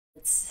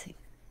Let's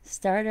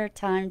start our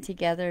time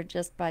together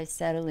just by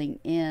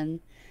settling in.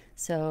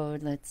 So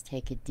let's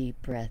take a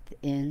deep breath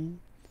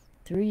in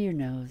through your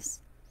nose.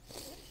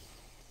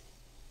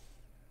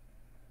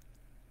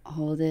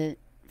 Hold it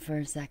for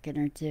a second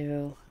or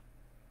two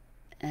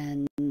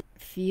and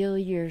feel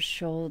your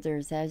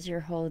shoulders as you're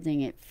holding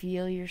it.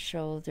 Feel your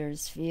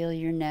shoulders, feel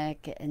your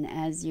neck, and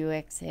as you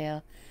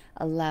exhale,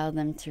 allow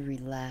them to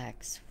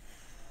relax.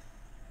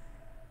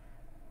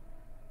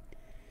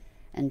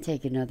 And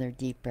take another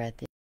deep breath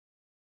in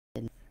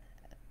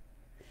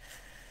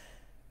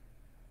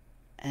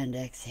and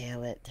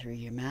exhale it through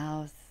your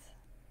mouth.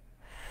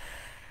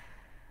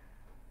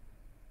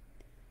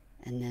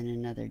 And then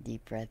another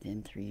deep breath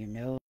in through your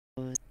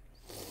nose.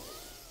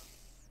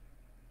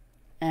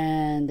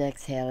 And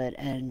exhale it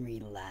and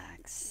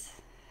relax.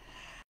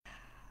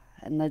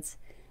 And let's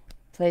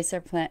place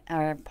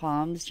our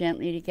palms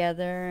gently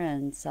together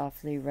and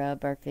softly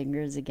rub our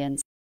fingers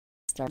against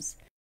our arms.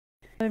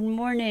 Good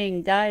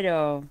morning,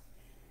 Dido.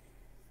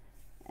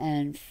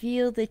 And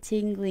feel the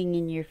tingling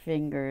in your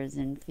fingers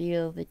and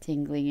feel the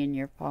tingling in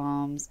your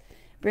palms.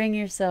 Bring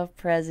yourself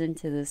present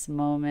to this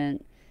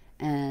moment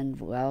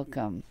and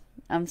welcome.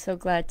 I'm so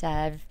glad to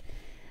have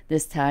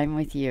this time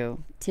with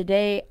you.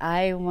 Today,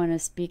 I want to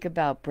speak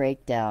about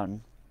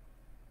breakdown.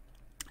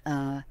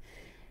 So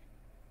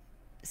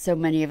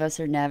many of us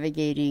are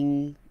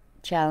navigating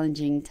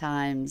challenging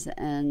times,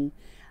 and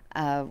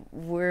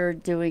we're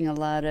doing a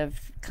lot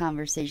of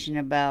conversation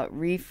about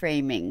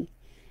reframing.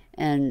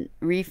 And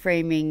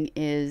reframing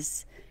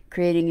is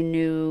creating a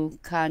new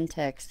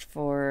context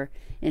for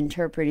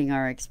interpreting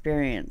our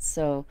experience.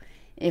 So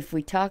if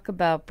we talk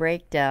about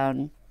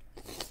breakdown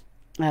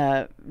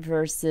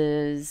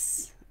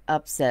versus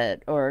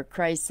upset or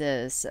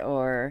crisis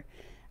or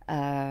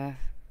I'm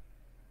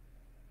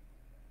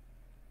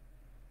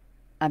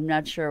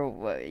not sure,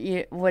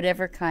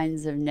 whatever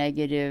kinds of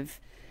negative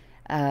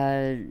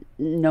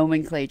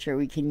nomenclature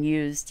we can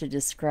use to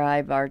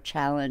describe our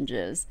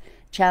challenges.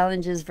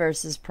 Challenges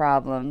versus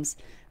problems.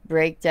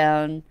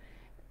 Breakdown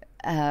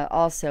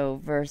also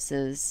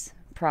versus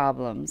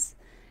problems.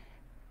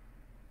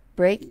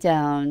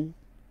 Breakdown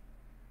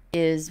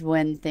is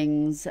when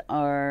things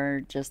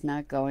are just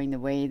not going the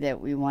way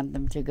that we want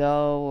them to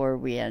go or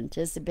we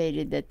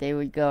anticipated that they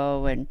would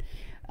go, and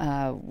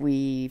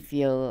we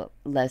feel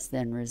less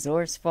than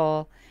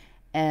resourceful,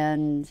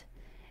 and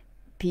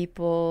we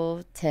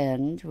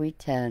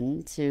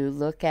tend to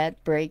look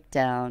at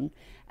breakdown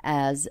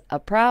as a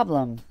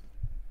problem.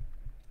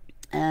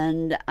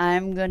 And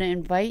I'm going to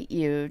invite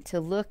you to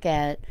look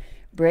at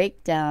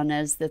breakdown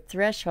as the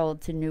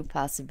threshold to new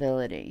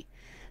possibility.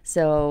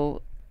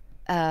 So,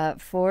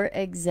 for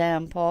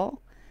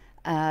example,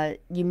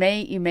 you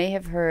may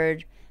have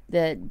heard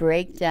that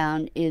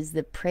breakdown is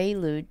the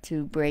prelude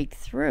to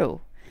breakthrough.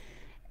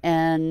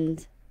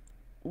 And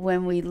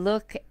when we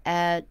look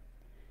at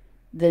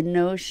the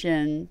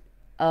notion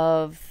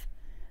of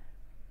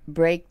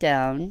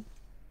breakdown,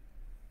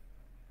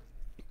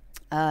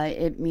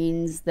 it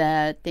means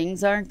that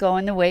things aren't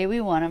going the way we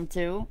want them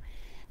to.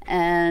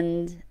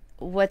 And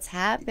what's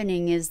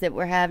happening is that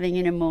we're having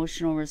an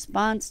emotional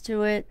response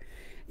to it,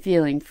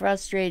 feeling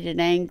frustrated,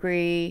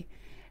 angry.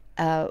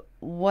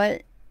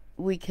 What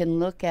we can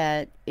look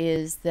at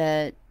is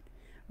that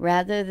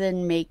rather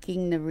than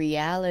making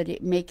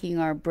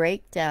our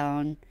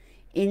breakdown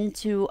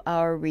into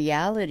our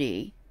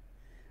reality,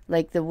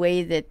 like the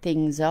way that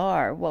things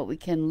are, what we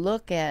can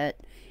look at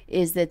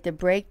is that the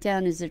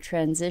breakdown is a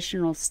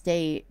transitional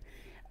state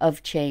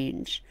of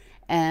change,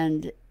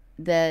 and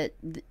that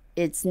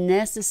it's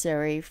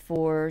necessary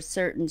for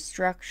certain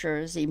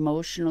structures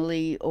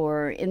emotionally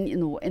or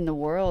in the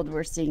world.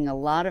 We're seeing a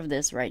lot of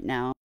this right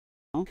now.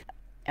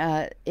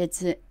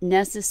 It's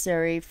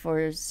necessary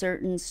for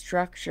certain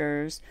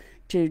structures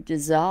to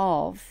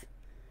dissolve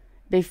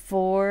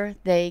before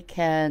they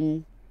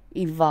can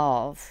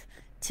evolve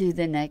to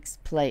the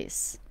next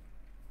place.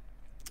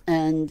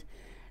 And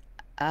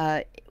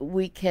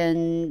we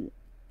can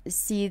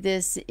see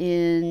this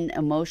in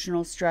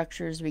emotional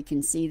structures. We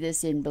can see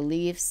this in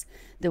beliefs.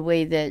 The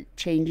way that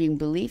changing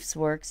beliefs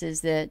works is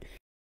that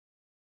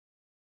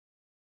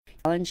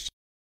challenge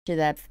to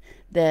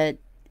that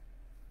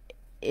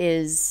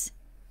is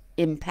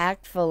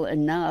impactful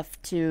enough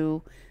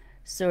to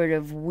sort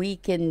of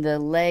weaken the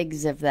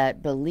legs of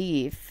that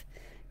belief,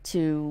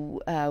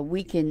 to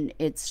weaken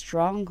its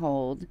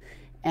stronghold,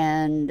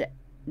 and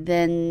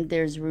then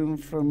there's room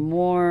for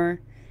more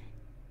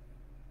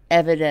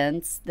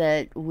evidence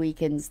that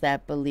weakens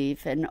that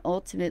belief, and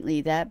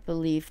ultimately that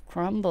belief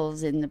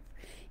crumbles. In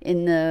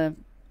the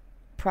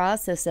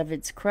process of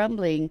its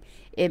crumbling,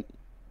 it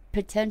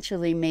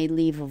potentially may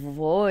leave a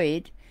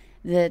void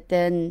that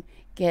then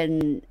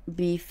can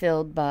be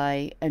filled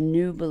by a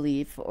new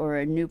belief or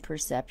a new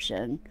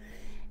perception.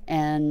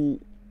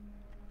 And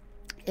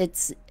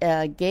it's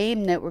a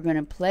game that we're going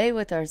to play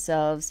with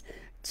ourselves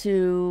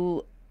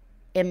to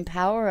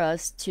empower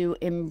us to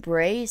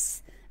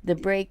embrace the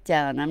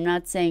breakdown. I'm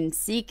not saying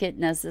seek it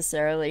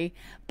necessarily,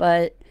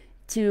 but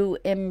to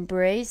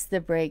embrace the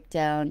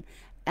breakdown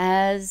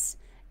as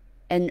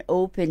an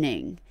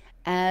opening,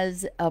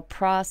 as a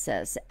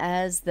process,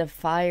 as the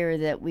fire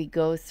that we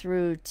go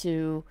through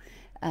to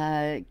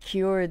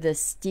cure the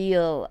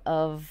steel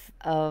of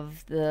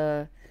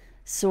the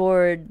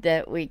sword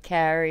that we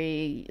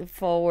carry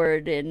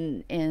forward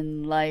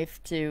in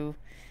life to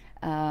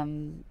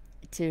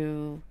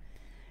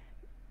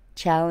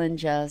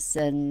challenge us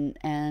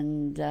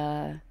and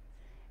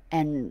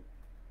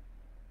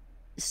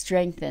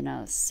strengthen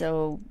us.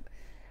 So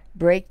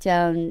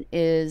breakdown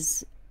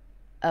is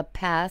a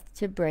path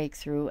to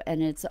breakthrough,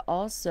 and it's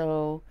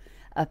also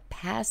a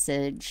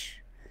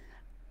passage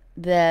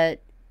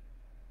that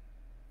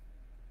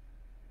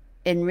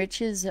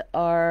enriches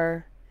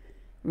our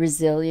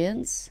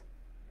resilience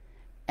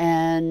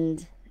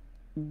and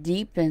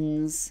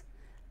deepens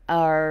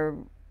our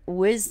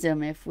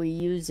wisdom if we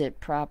use it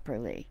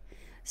properly.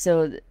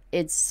 So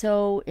it's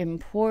so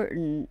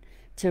important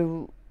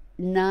to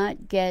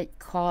not get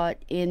caught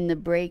in the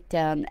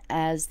breakdown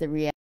as the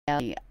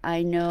reality.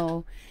 I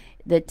know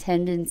the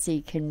tendency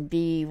can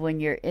be when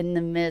you're in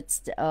the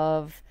midst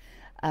of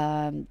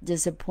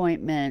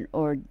disappointment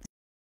or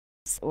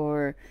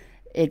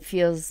it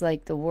feels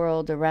like the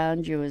world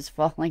around you is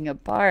falling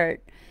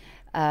apart.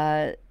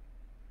 The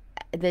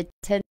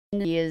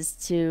tendency is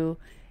to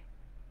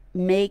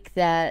make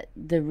that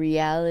the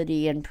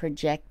reality and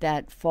project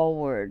that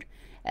forward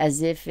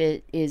as if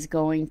it is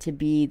going to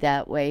be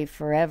that way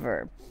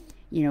forever.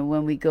 You know,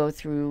 when we go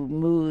through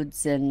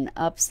moods and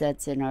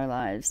upsets in our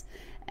lives.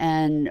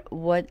 And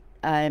what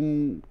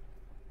I'm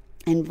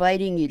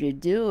inviting you to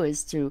do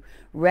is to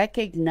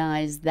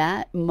recognize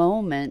that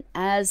moment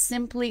as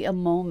simply a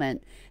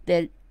moment,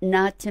 that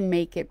not to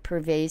make it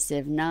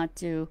pervasive, not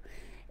to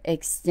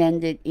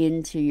extend it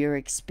into your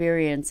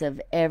experience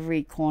of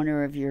every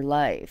corner of your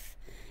life.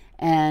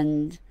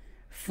 And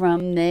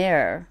from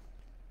there,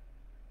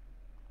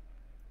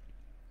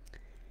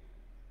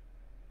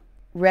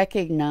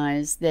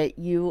 recognize that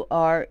you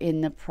are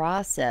in the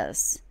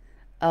process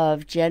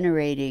of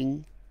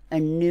generating a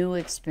new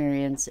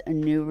experience, a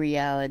new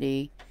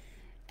reality,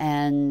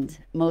 and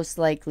most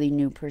likely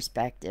new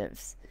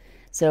perspectives.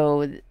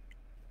 So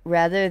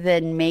rather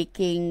than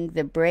making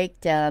the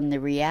breakdown the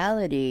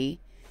reality,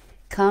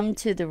 come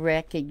to the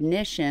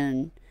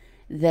recognition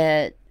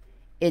that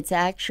it's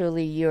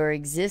actually your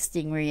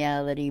existing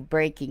reality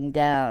breaking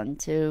down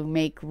to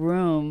make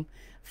room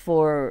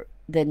for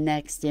the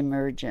next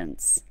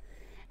emergence.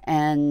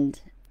 And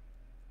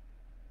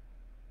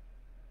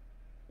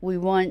we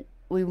want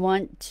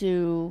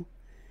to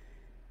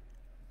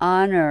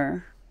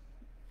honor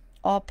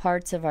all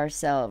parts of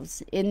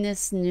ourselves in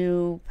this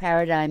new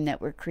paradigm that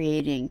we're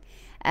creating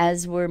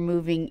as we're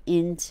moving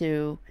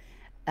into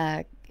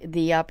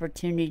the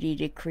opportunity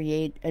to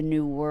create a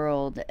new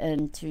world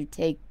and to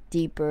take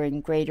deeper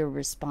and greater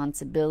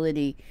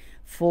responsibility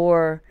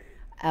for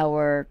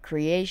our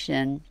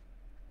creation.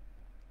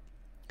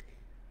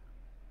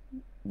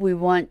 We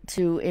want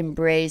to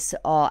embrace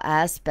all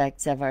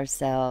aspects of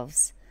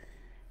ourselves.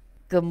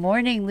 Good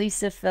morning,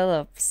 Lisa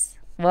Phillips.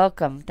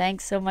 Welcome.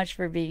 Thanks so much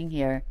for being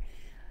here.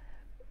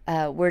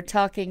 We're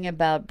talking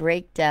about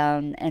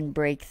breakdown and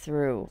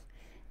breakthrough,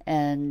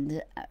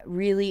 and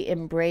really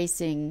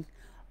embracing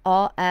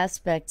all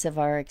aspects of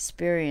our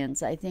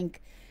experience. I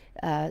think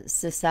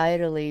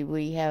societally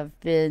we have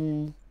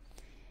been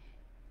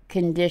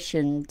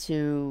conditioned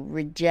to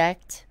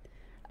reject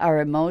our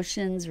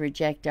emotions,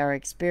 reject our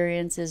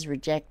experiences,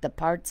 reject the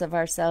parts of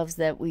ourselves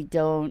that we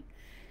don't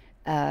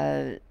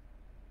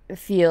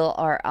feel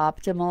are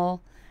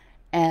optimal.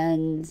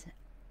 And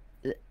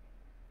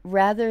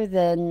rather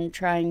than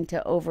trying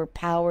to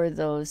overpower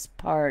those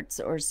parts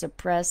or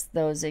suppress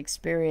those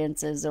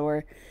experiences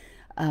or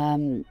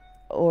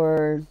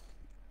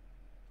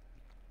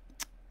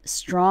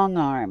strong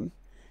arm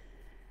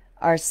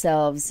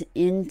ourselves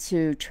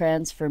into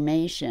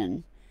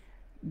transformation,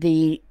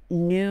 the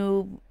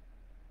new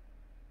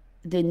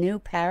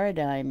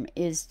paradigm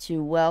is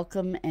to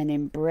welcome and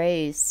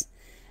embrace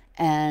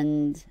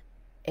and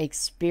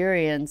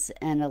experience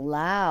and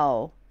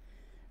allow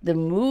the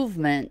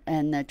movement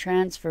and the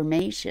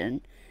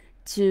transformation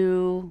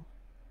to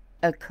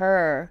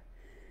occur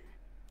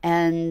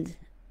and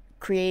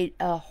create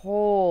a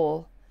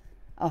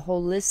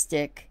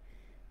holistic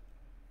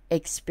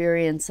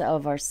experience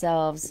of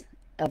ourselves,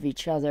 of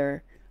each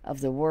other,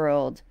 of the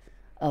world,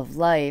 of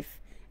life.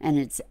 And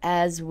it's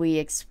as we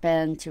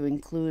expand to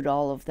include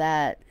all of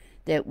that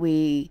that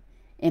we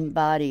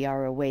embody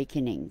our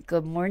awakening.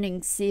 Good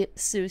morning, Sue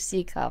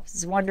Seacoff.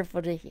 It's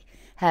wonderful to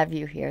have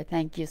you here.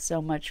 Thank you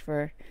so much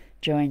for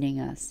joining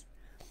us.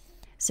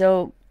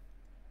 So,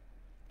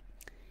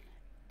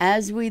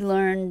 as we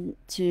learn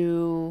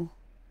to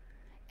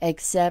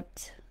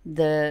accept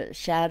the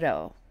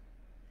shadow,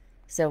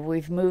 so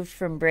we've moved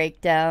from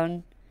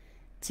breakdown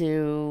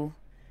to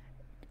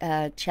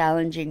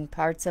challenging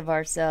parts of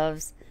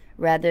ourselves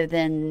rather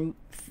than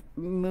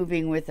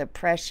moving with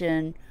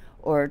oppression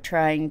or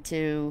trying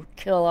to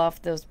kill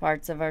off those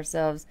parts of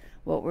ourselves.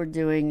 What we're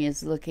doing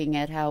is looking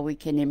at how we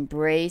can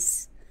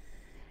embrace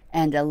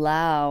and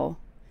allow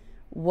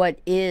what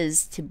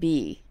is to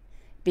be.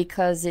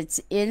 because it's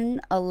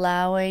in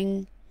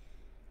allowing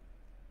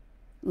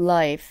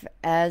life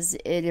as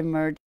it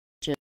emerges.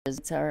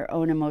 It's our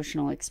own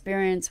emotional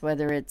experience,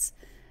 whether it's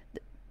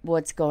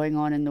what's going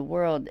on in the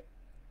world.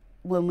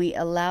 When we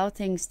allow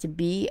things to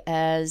be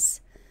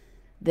as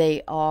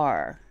they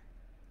are,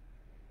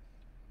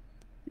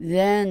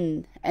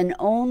 then and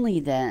only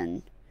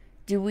then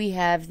do we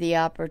have the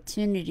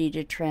opportunity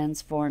to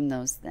transform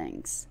those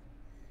things.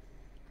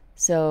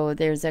 So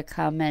there's a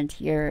comment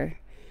here.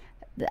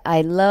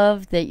 I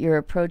love that you're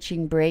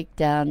approaching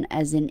breakdown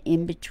as an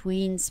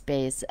in-between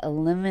space, a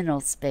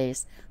liminal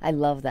space. I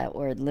love that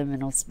word,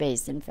 liminal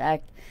space. In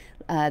fact,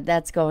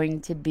 that's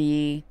going to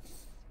be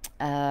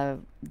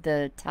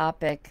the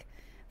topic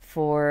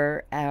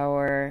for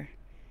our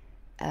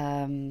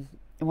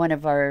one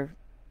of our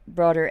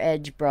Broader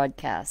Edge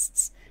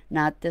broadcasts.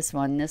 Not this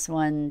one. This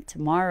one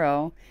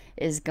tomorrow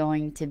is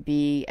going to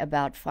be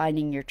about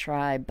finding your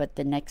tribe, but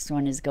the next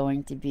one is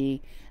going to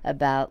be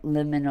about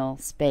liminal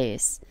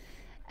space.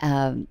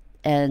 And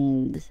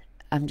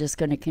I'm just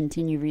going to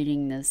continue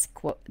reading this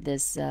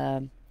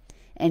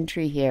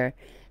entry here.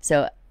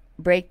 So,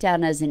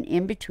 breakdown as an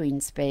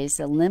in-between space,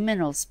 a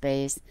liminal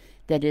space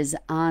that is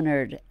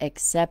honored,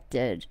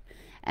 accepted,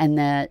 and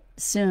that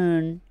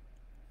soon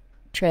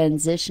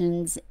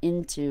transitions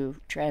into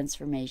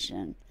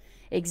transformation.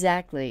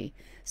 Exactly.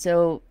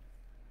 So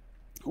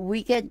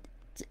we get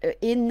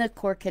in the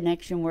core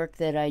connection work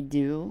that I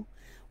do,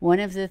 one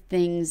of the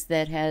things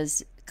that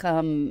has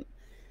come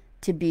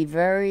to be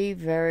very,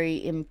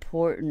 very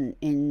important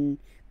in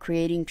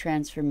creating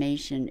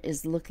transformation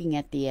is looking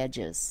at the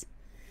edges.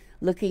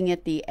 Looking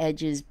at the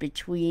edges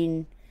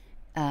between,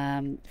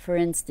 for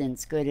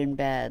instance, good and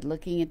bad.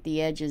 Looking at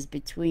the edges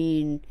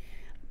between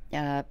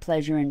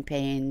pleasure and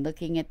pain.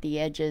 Looking at the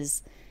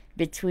edges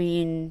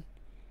between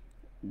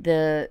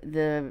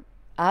the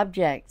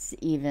objects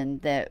even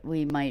that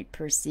we might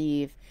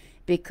perceive,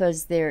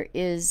 because there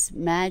is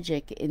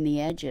magic in the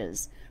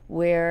edges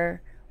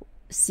where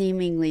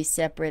seemingly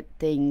separate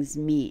things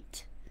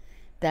meet.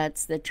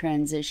 That's the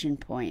transition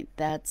point.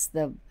 That's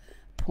the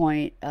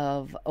point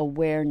of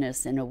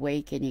awareness and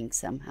awakening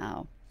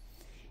somehow.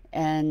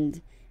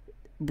 And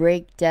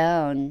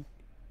breakdown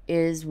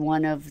is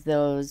one of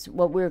those,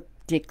 what we're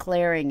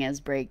declaring as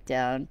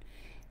breakdown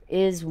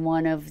is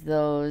one of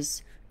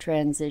those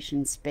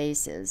transition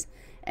spaces.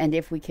 And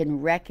if we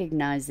can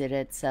recognize it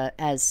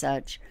as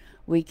such,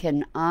 we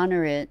can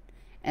honor it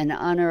and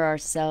honor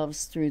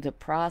ourselves through the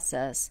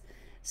process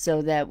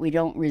so that we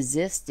don't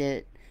resist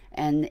it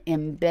and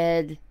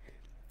embed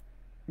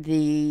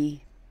the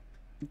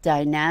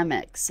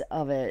dynamics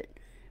of it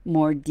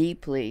more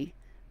deeply,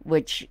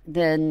 which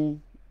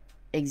then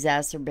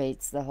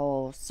exacerbates the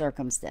whole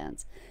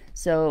circumstance.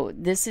 So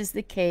this is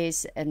the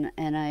case, and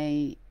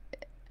I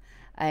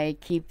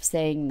keep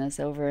saying this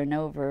over and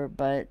over,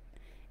 but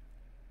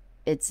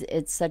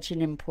it's such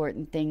an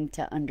important thing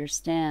to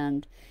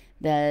understand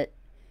that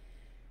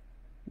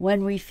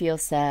when we feel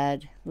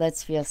sad,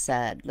 let's feel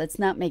sad. Let's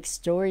not make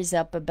stories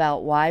up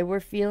about why we're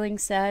feeling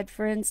sad,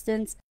 for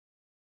instance.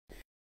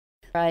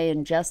 Try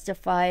and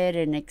justify it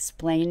and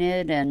explain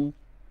it, and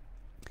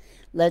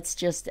let's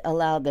just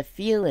allow the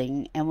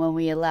feeling. And when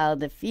we allow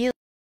the feeling,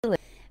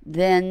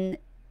 then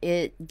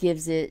it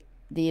gives it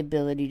the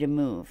ability to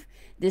move.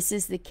 This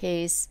is the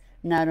case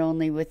not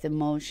only with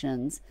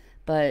emotions,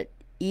 but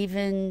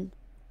even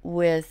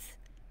with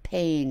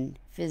pain,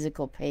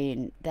 physical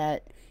pain,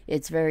 that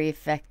it's very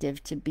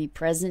effective to be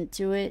present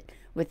to it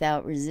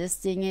without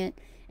resisting it.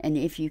 And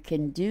if you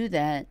can do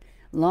that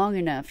long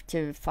enough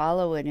to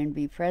follow it and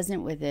be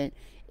present with it,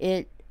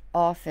 it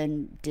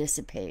often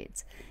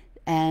dissipates.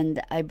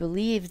 And I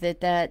believe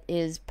that that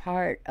is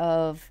part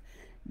of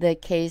the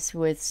case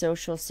with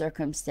social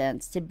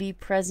circumstance, to be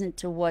present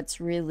to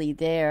what's really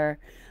there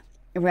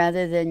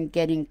rather than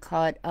getting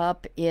caught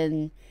up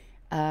in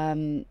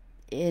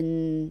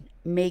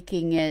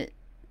making it,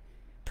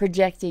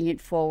 projecting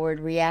it forward,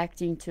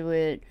 reacting to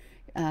it,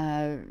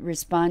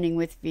 responding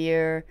with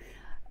fear,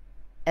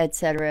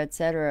 etc.,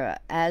 etc.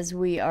 As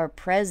we are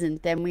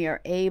present, then we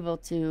are able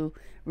to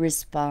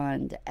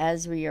respond.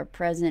 As we are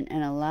present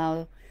and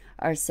allow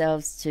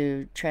ourselves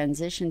to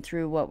transition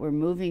through what we're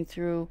moving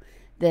through,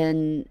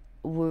 then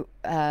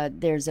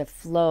there's a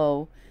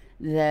flow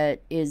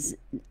that is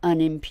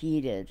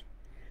unimpeded.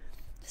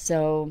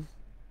 So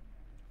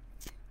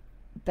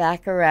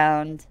back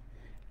around,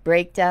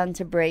 breakdown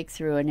to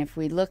breakthrough. And if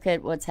we look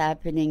at what's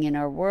happening in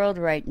our world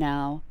right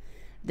now,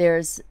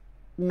 there's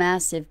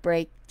massive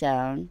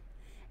breakdown.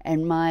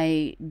 And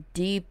my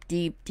deep,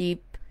 deep,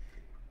 deep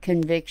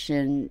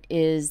conviction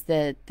is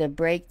that the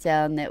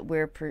breakdown that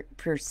we're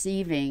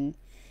perceiving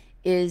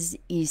is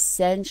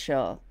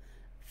essential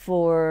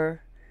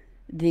for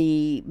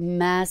the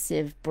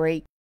massive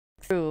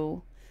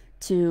breakthrough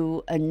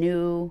to a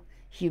new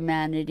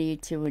humanity,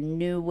 to a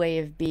new way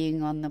of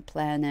being on the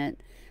planet,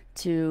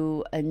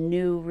 to a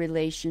new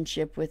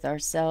relationship with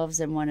ourselves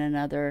and one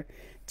another,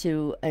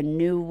 to a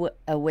new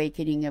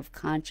awakening of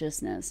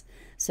consciousness.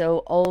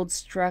 So old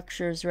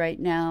structures right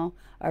now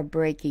are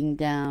breaking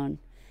down.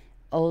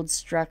 old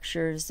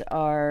structures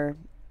are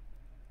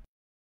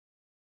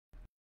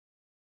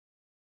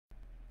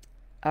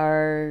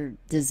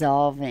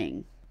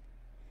dissolving,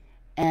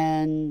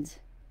 and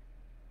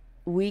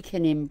we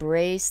can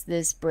embrace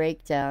this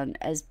breakdown,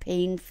 as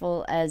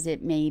painful as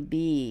it may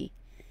be,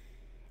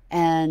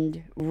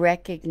 and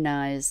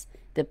recognize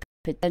the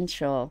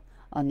potential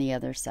on the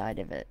other side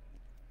of it.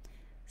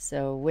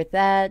 So, with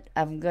that,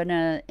 I'm going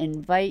to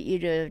invite you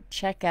to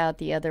check out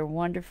the other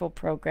wonderful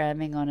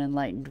programming on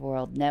Enlightened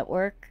World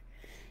Network,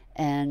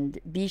 and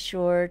be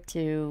sure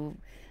to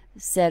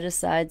set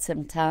aside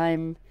some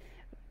time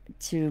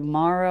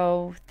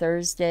tomorrow,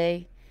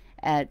 Thursday,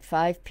 at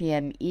 5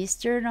 p.m.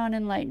 Eastern on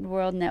Enlightened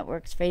World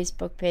Network's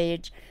Facebook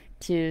page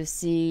to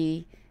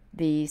see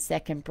the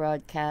second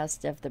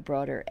broadcast of The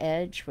Broader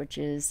Edge, which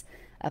is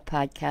a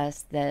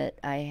podcast that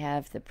I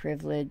have the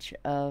privilege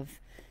of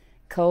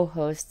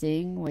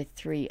co-hosting with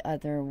 3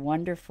 other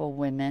wonderful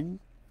women,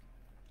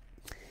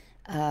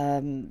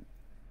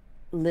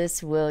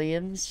 Liz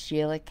Williams,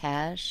 Sheila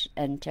Cash,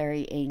 and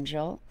Terry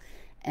Angel.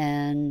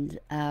 And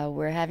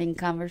we're having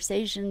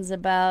conversations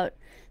about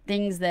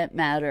things that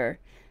matter,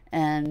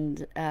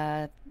 and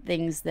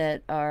things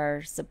that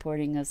are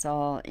supporting us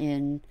all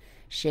in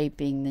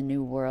shaping the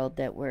new world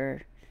that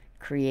we're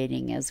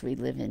creating as we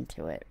live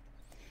into it.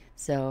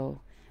 So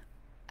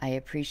I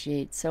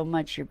appreciate so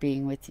much your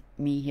being with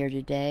me here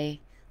today.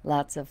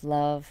 Lots of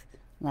love,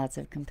 lots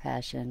of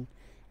compassion,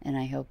 and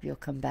I hope you'll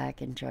come back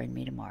and join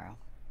me tomorrow.